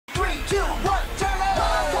2, 1, turn it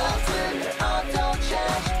on! Welcome to the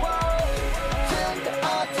AutoChess world. To the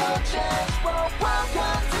AutoChess world.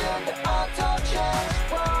 Welcome to the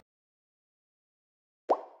AutoChess world.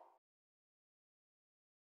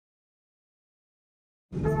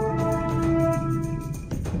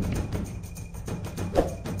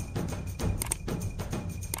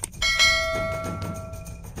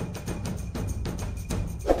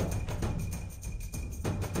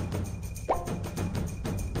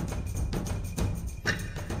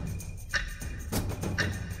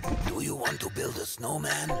 Do you want to build a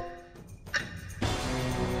snowman?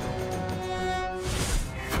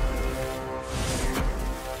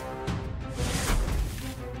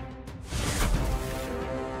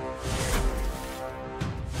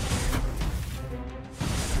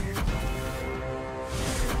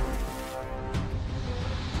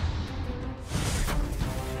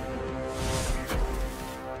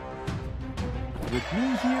 With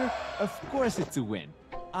me here, of course it's a win.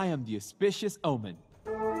 I am the auspicious omen.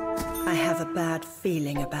 I have a bad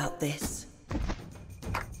feeling about this.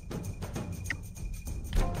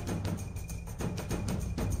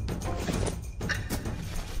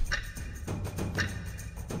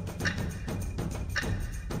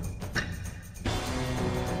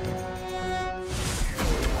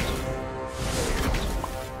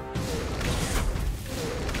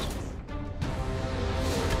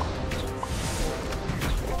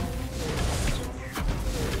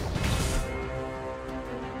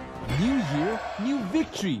 New year, new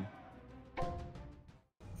victory!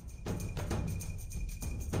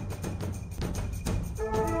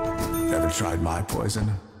 Ever tried my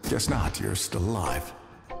poison? Guess not, you're still alive.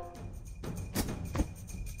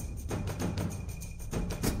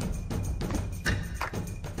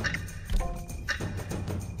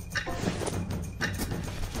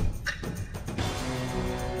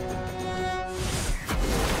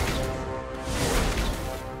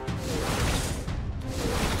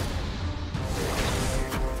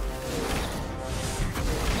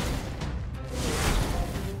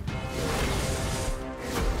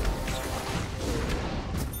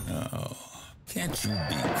 Can't you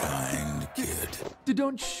be kind, kid?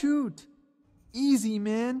 Don't shoot! Easy,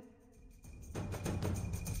 man!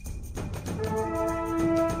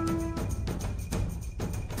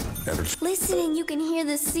 Listening, you can hear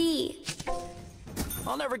the sea.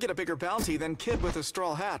 I'll never get a bigger bounty than Kid with a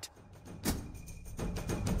straw hat.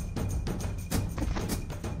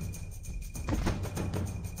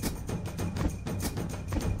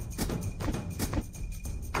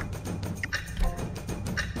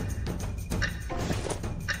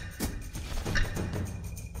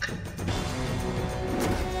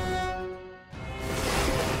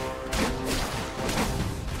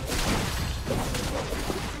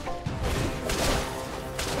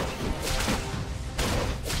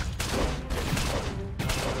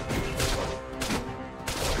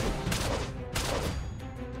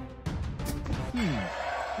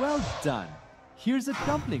 Well done. Here's a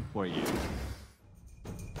dumpling for you.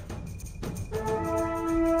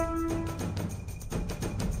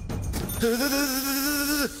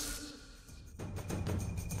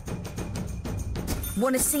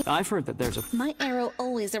 Want to see? I've heard that there's a... My arrow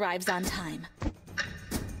always arrives on time.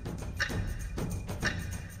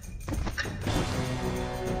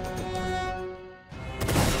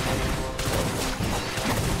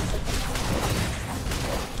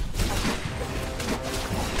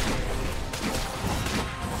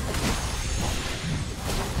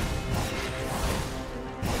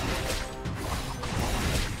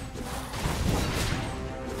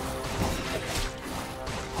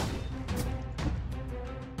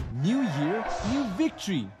 New year, new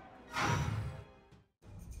victory!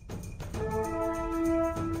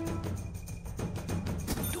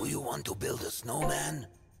 Do you want to build a snowman?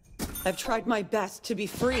 I've tried my best to be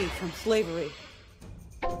free from slavery.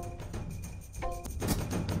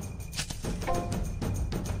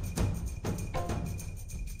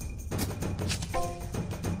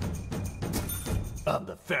 I'm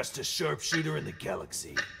the fastest sharpshooter in the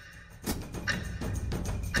galaxy.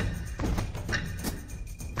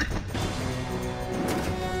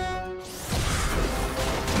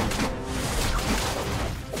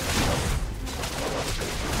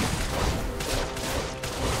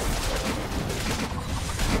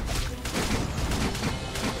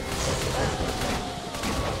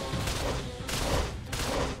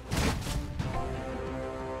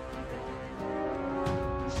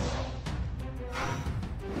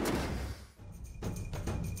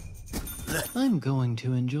 I'm going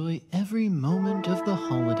to enjoy every moment of the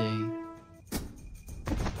holiday.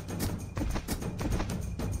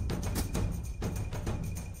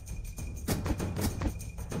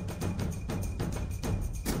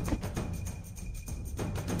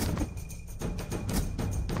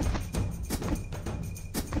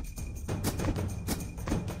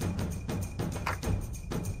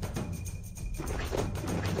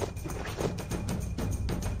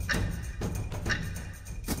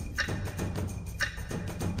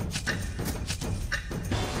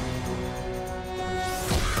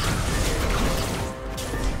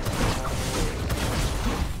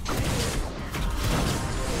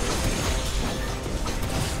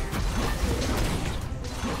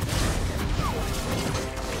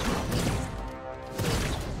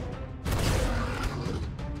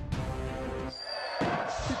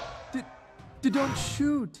 Don't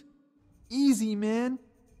shoot! Easy, man!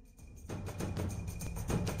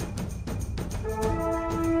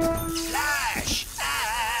 Flash!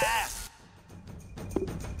 Ah!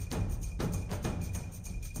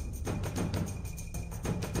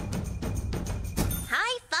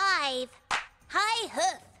 High five. High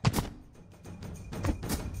hoof.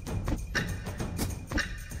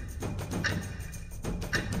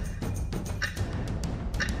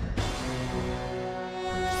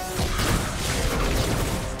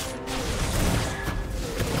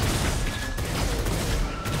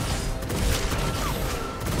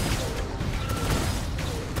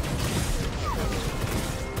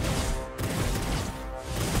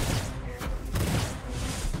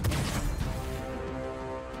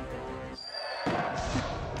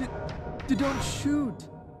 Don't shoot!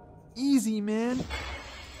 Easy, man!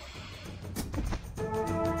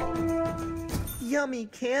 Yummy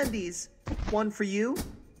candies. One for you?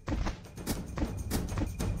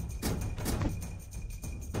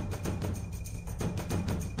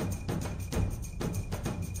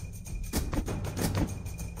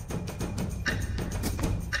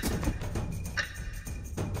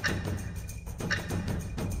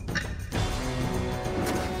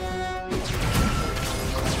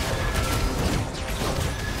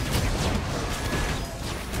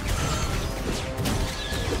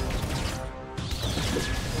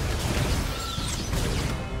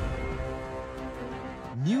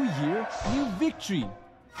 New year, new victory!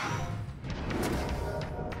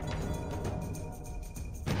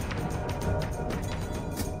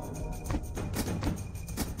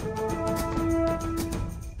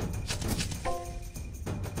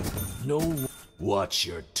 No. Watch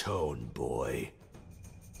your tone, boy.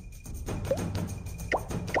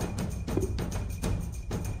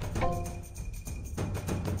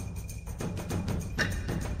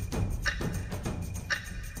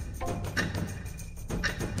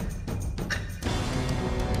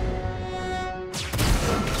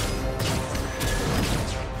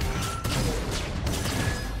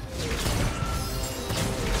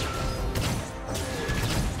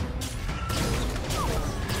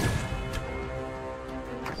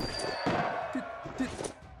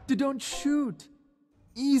 Don't shoot!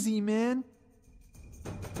 Easy, man!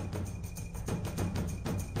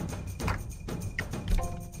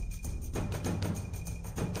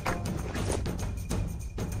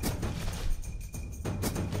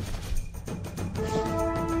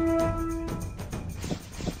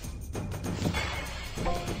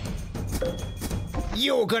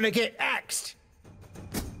 You're gonna get axed!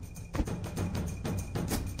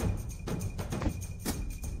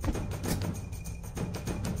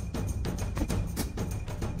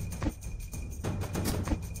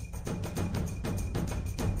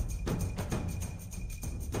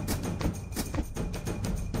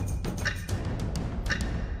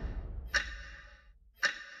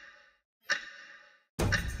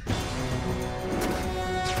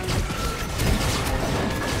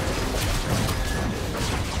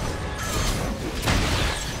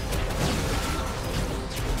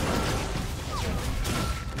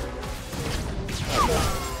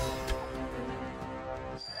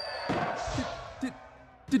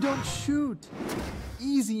 Don't shoot!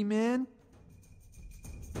 Easy, man!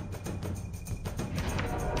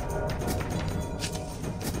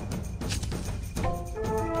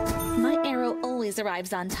 My arrow always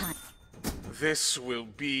arrives on time. This will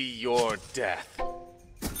be your death.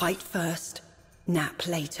 Fight first, nap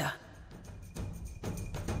later.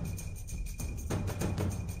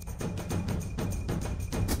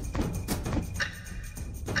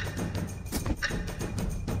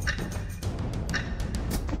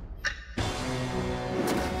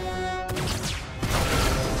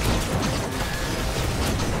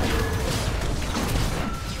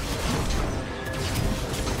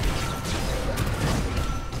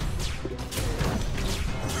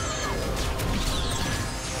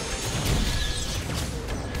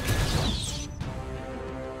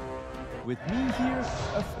 With me here,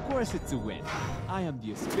 of course it's a win. I am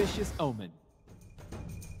the auspicious omen.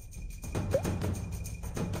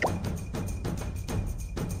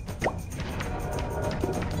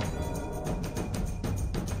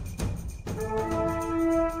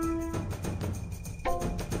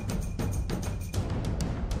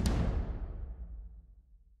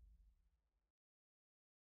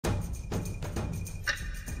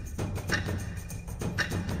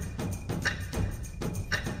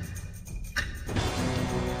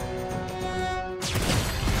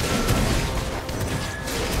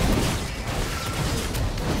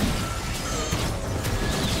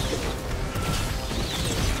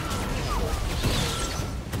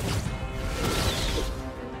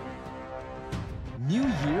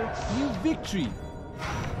 victory!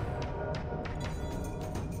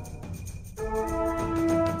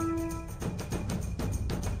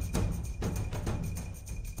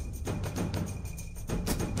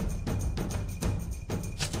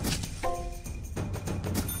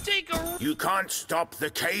 You can't stop the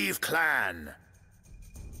Cave Clan!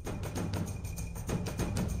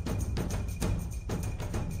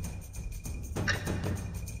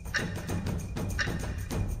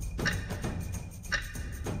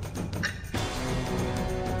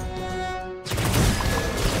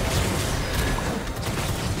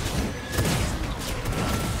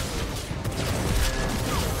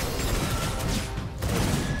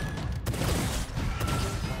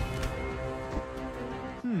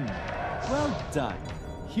 Well done.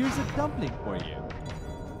 Here's a dumpling for you.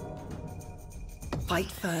 Fight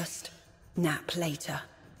first, nap later.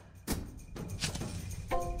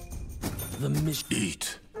 The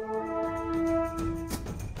Eat.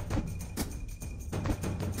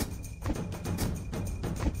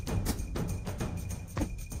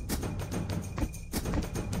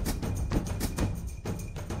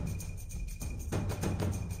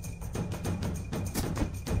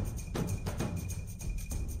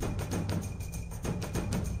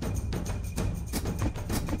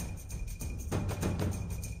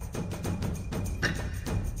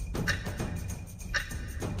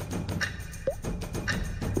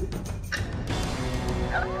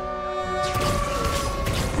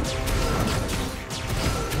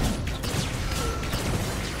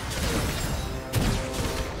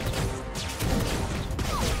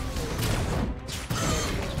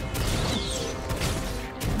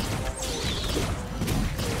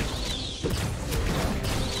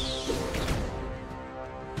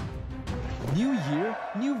 New year,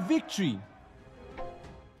 new victory!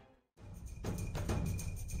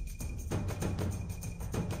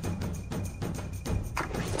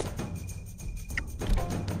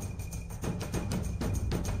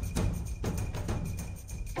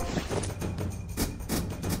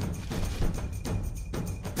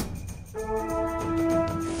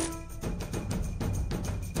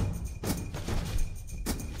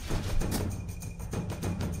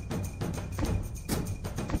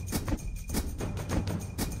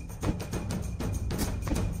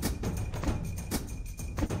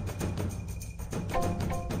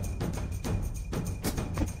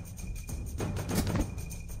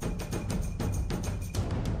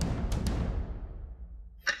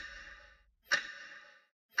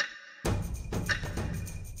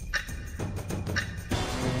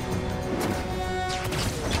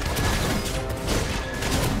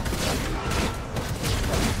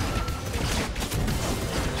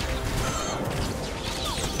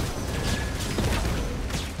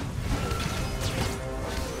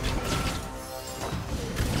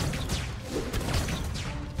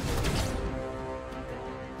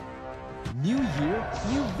 New year,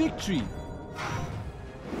 new victory!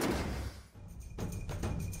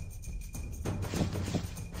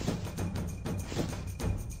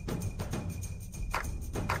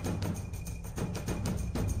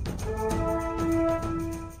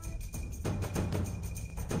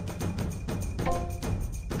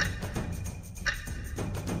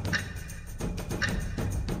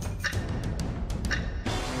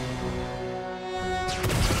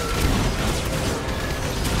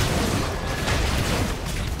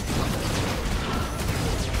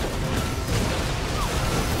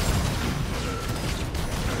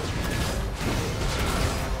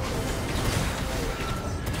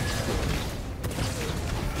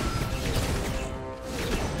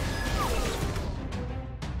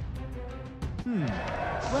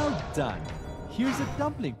 Well done. Here's a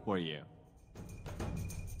dumpling for you.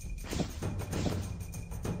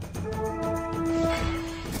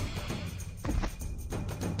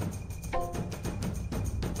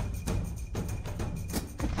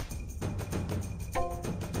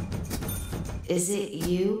 Is it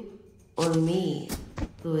you or me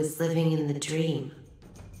who is living in the dream?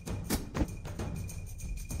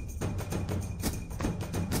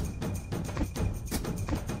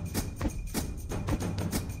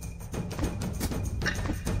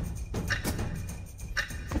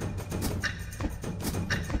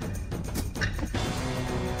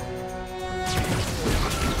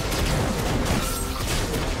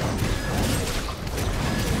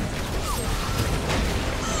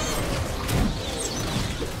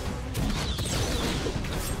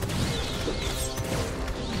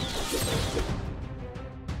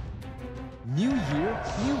 New year,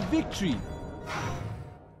 new victory!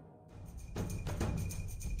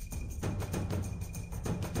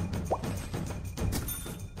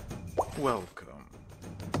 Welcome.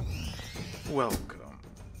 Welcome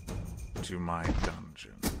to my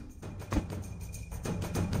dungeon.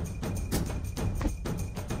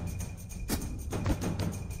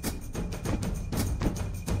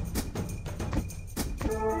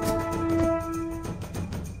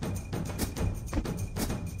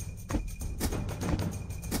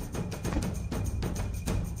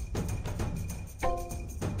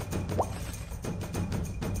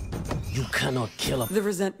 You cannot kill a... The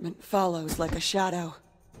resentment follows like a shadow.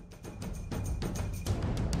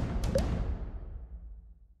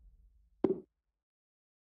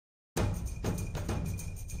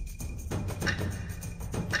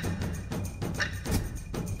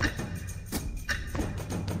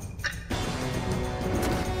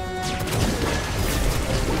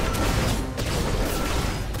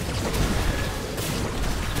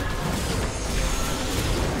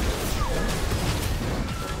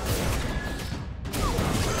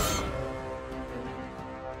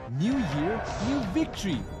 New year, new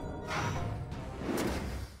victory!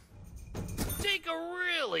 Take a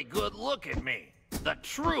really good look at me, the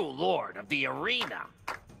true lord of the arena.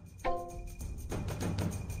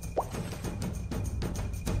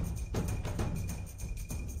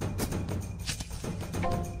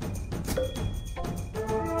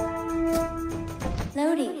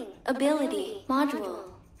 Loading. Ability. Module.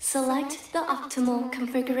 Select the optimal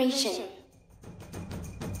configuration.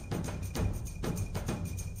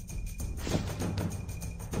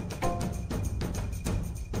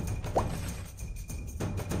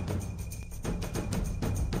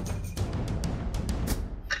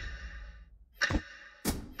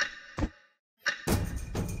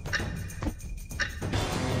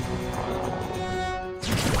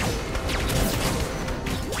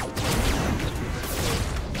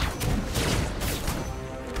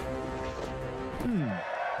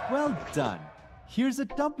 Well done. Here's a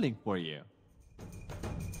dumpling for you.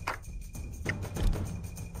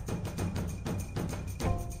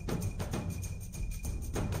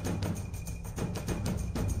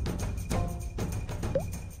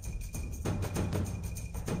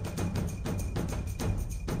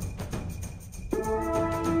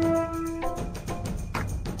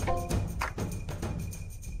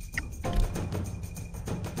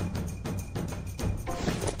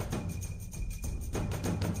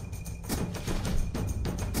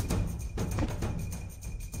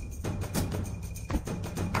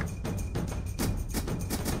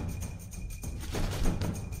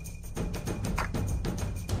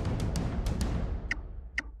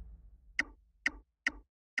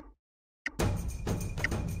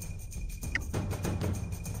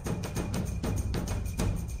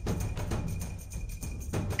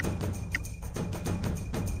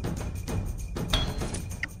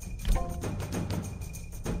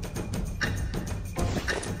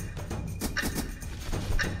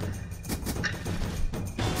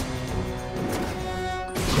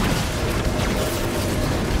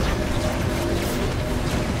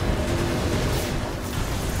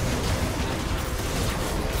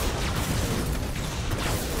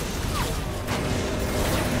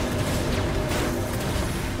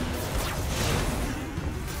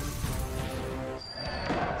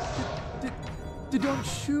 Don't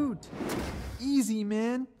shoot! Easy,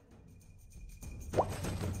 man!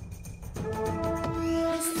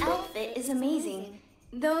 This outfit is amazing,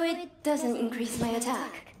 though it doesn't increase my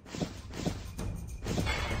attack.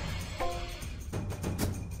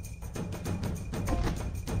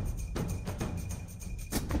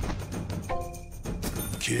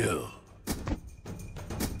 Kill.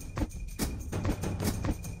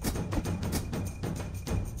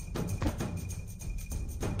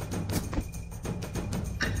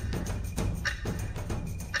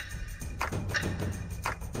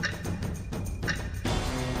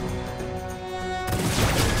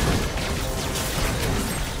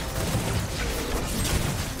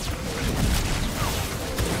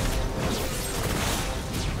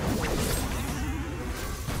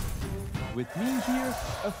 With me here,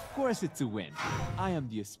 of course it's a win. I am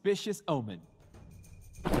the auspicious omen.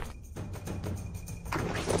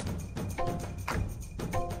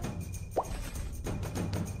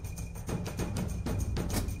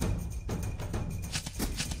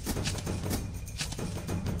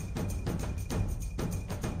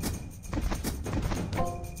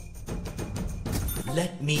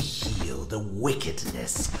 Let me heal the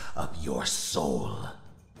wickedness of your soul.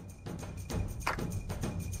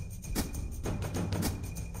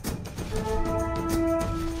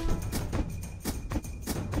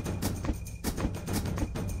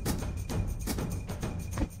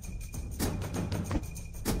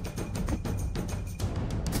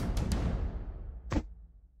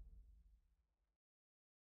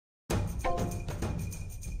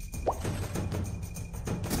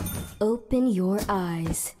 Open your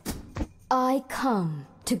eyes. I come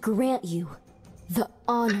to grant you the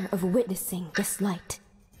honor of witnessing this light.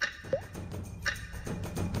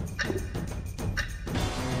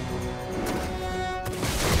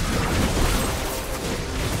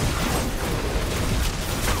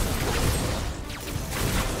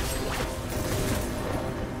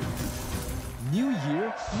 New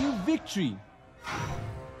year, new victory!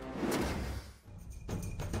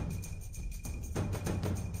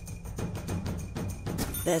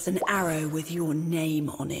 There's an arrow with your name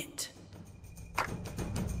on it.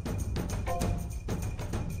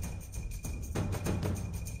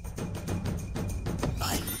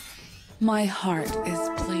 My heart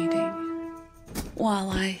is bleeding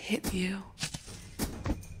while I hit you.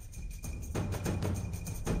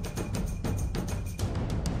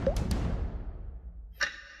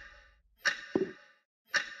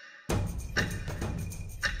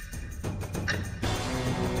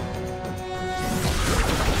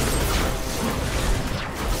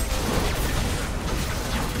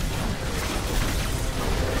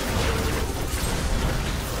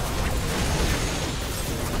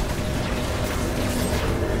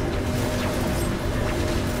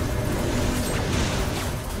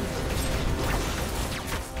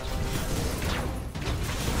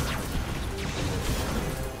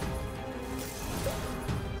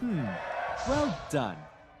 Well done.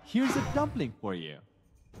 Here's a dumpling for you.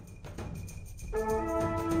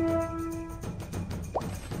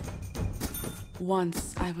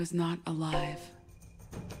 Once I was not alive,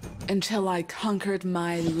 until I conquered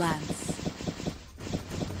my lance.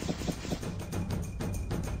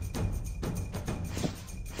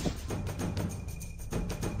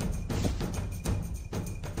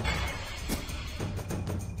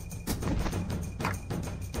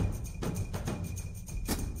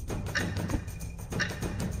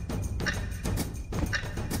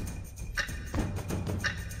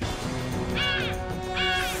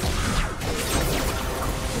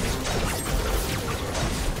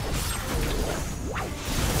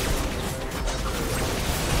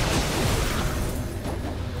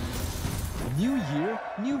 New year,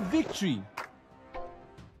 new victory!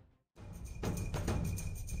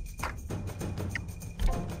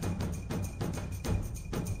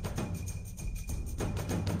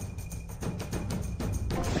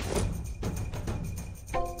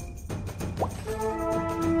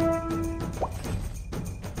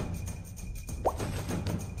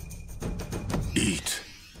 Eat.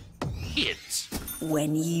 It's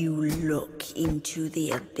When you look into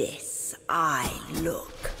the abyss, I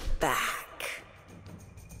look back.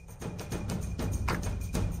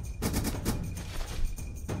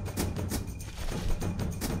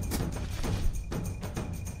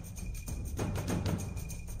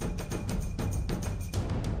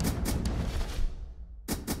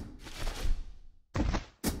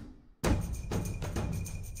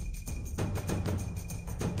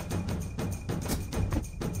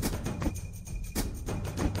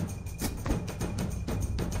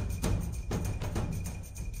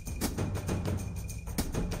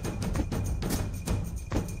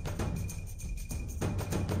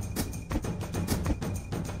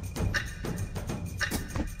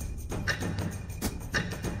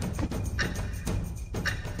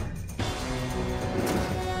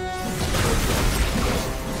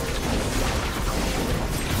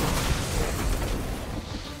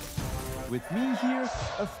 With me here,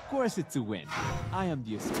 of course it's a win. I am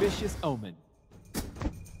the auspicious omen.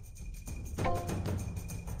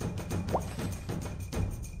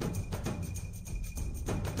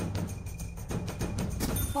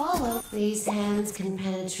 Follow. These hands can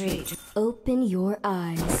penetrate. Open your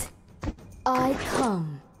eyes. I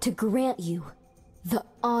come to grant you the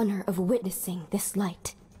honor of witnessing this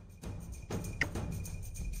light.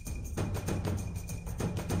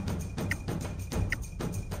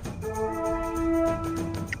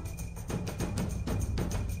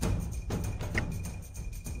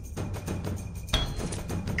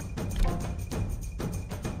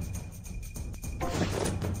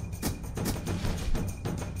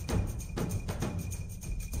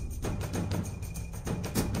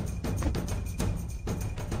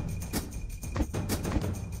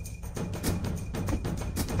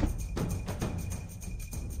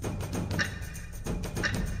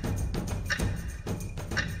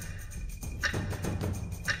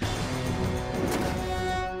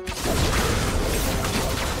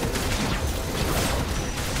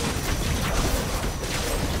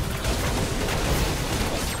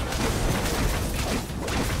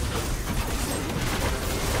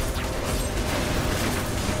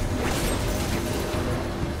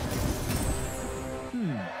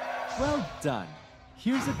 Well done.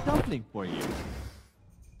 Here's a dumpling for you.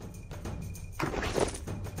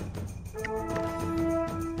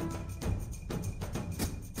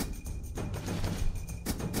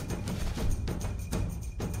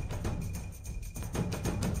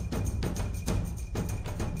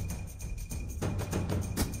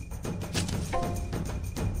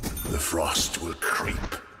 The frost will creep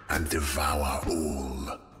and devour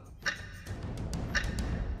all.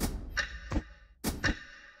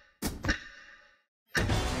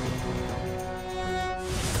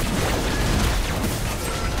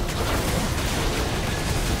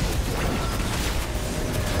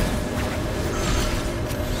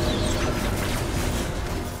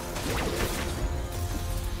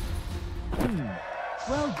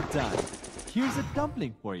 Well done. Here's a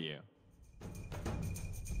dumpling for you.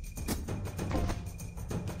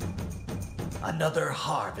 Another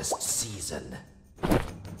harvest season.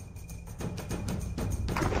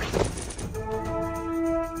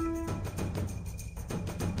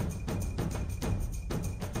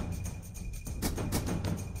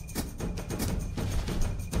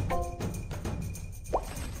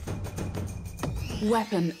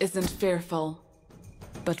 Weapon isn't fearful,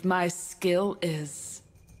 but my skill is.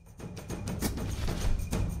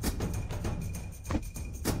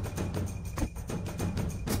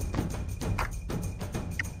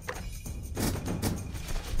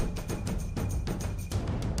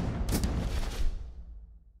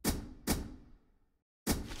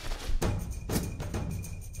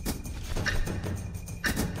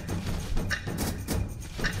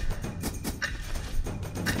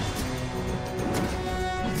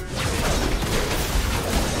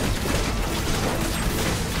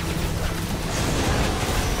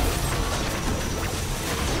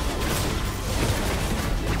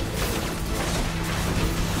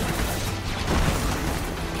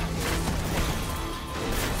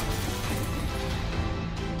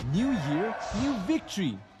 New year, new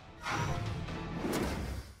victory.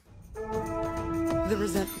 The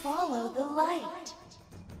resent. Follow the light.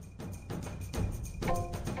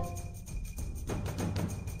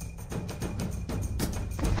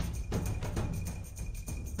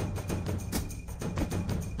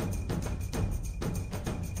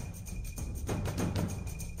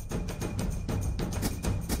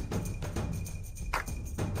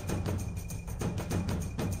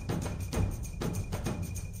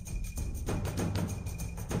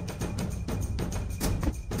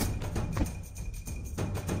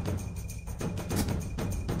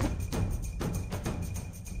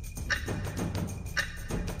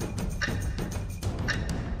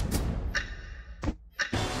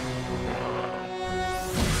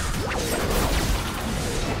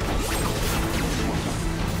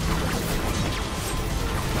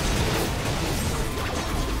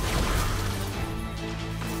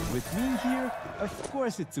 With me here, of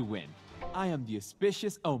course it's a win. I am the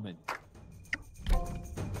auspicious omen.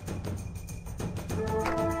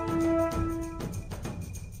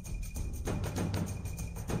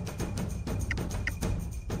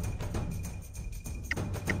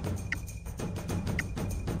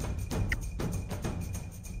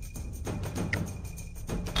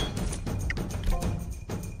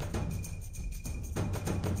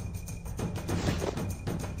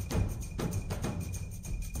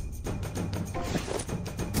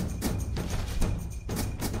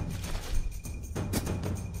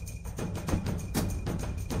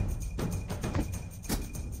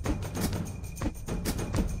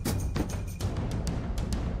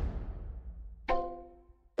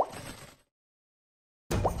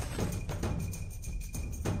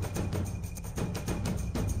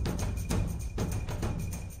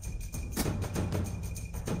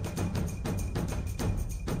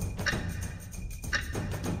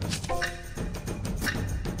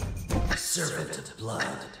 Servant of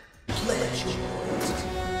blood, pledge your loyalty.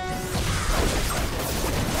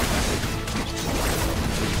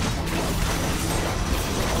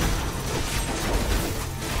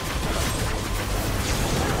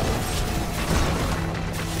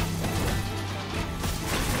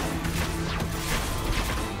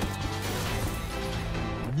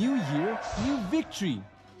 New year, new victory.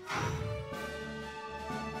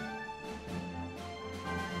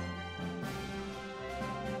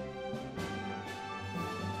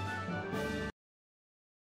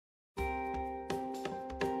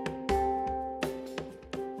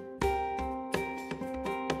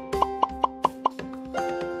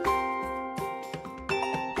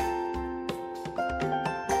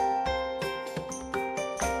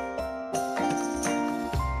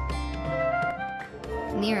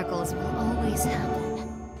 Miracles will always happen.